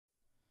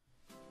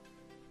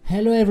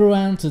Hello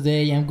everyone,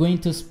 today I'm going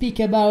to speak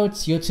about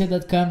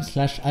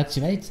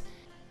youtube.com/activate.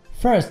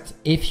 First,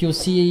 if you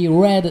see a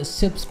red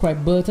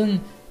subscribe button,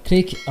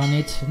 click on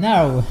it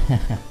now.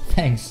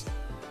 Thanks.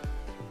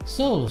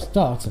 So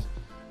start.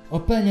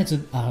 Open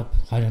YouTube app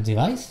on your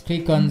device,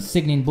 click on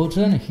sign in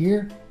button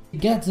here,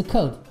 get the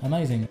code,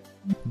 amazing.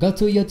 Go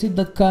to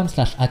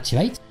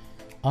youtube.com/activate,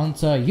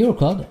 enter your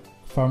code,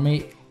 for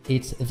me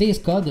it's this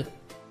code,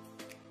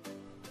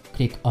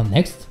 click on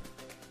next.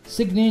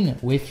 Sign in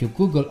with your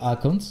Google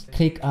account,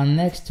 click on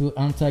next to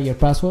enter your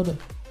password.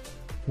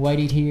 Write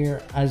it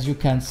here as you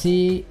can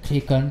see,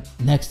 click on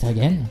next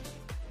again.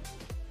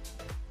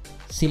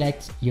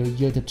 Select your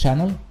YouTube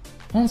channel.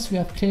 Once you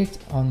have clicked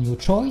on your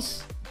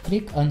choice,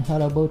 click on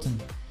hello button.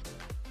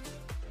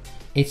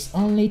 It's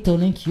only to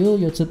link your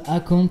YouTube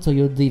account to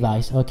your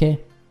device,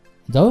 okay?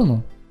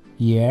 Done?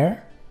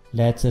 Yeah?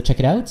 Let's check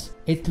it out.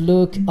 It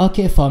look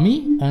okay for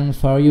me, and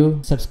for you,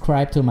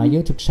 subscribe to my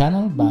YouTube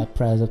channel by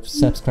press the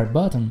subscribe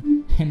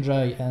button.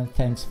 Enjoy and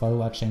thanks for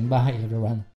watching. Bye everyone.